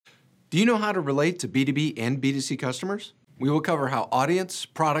Do you know how to relate to B2B and B2C customers? We will cover how audience,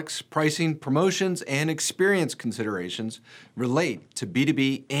 products, pricing, promotions, and experience considerations relate to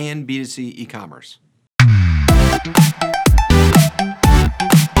B2B and B2C e-commerce.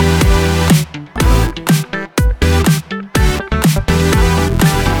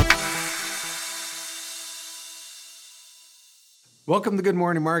 Welcome to Good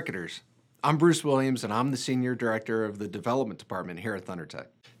Morning Marketers. I'm Bruce Williams, and I'm the Senior Director of the Development Department here at ThunderTech.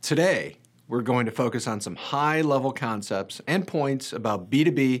 Today, we're going to focus on some high-level concepts and points about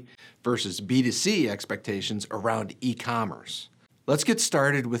B2B versus B2C expectations around e-commerce. Let's get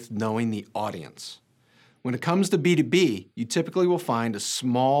started with knowing the audience. When it comes to B2B, you typically will find a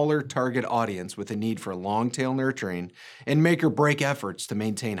smaller target audience with a need for long-tail nurturing and make-or-break efforts to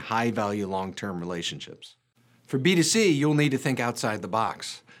maintain high-value long-term relationships. For B2C, you'll need to think outside the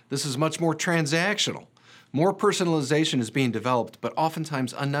box. This is much more transactional. More personalization is being developed, but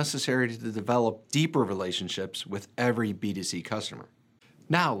oftentimes unnecessary to develop deeper relationships with every B2C customer.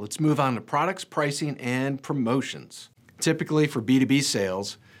 Now, let's move on to products, pricing, and promotions. Typically for B2B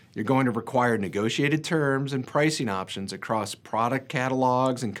sales, you're going to require negotiated terms and pricing options across product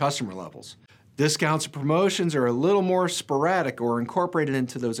catalogs and customer levels. Discounts and promotions are a little more sporadic or incorporated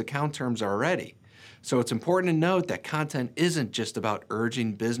into those account terms already. So it's important to note that content isn't just about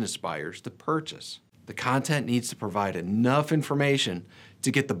urging business buyers to purchase. The content needs to provide enough information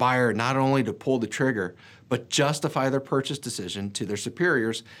to get the buyer not only to pull the trigger, but justify their purchase decision to their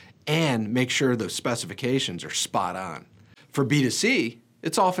superiors and make sure those specifications are spot on. For B2C,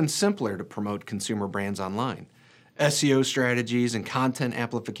 it's often simpler to promote consumer brands online. SEO strategies and content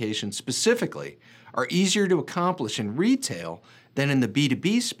amplification specifically are easier to accomplish in retail than in the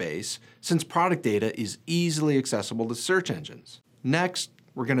B2B space, since product data is easily accessible to search engines. Next,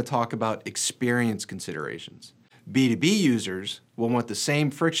 we're going to talk about experience considerations. B2B users will want the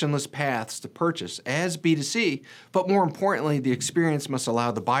same frictionless paths to purchase as B2C, but more importantly, the experience must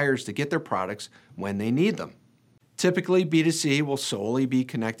allow the buyers to get their products when they need them. Typically, B2C will solely be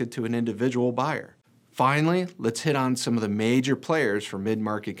connected to an individual buyer. Finally, let's hit on some of the major players for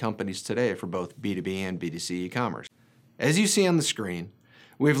mid-market companies today for both B2B and B2C e-commerce. As you see on the screen,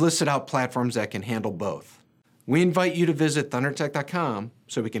 we've listed out platforms that can handle both. We invite you to visit thundertech.com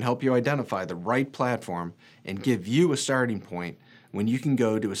so we can help you identify the right platform and give you a starting point when you can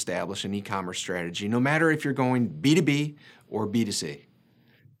go to establish an e-commerce strategy, no matter if you're going B2B or B2C.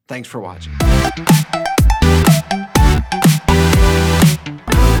 Thanks for watching.